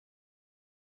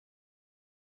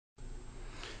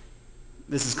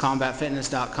This is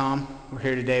combatfitness.com. We're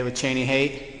here today with Cheney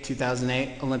Haight,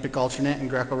 2008 Olympic alternate in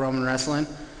Greco-Roman wrestling,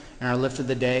 and our lift of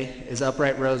the day is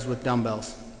upright rows with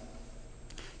dumbbells.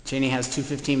 Cheney has two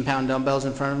 15-pound dumbbells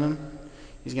in front of him.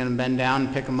 He's going to bend down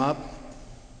and pick them up.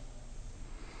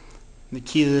 The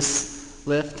key to this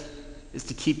lift is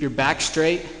to keep your back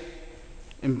straight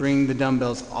and bring the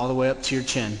dumbbells all the way up to your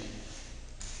chin.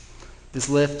 This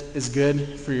lift is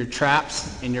good for your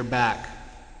traps and your back.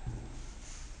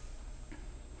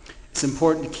 It's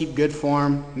important to keep good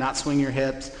form, not swing your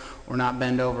hips, or not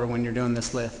bend over when you're doing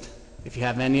this lift. If you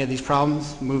have any of these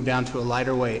problems, move down to a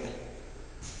lighter weight.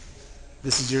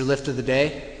 This is your lift of the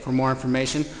day. For more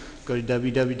information, go to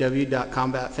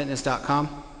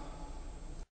www.combatfitness.com.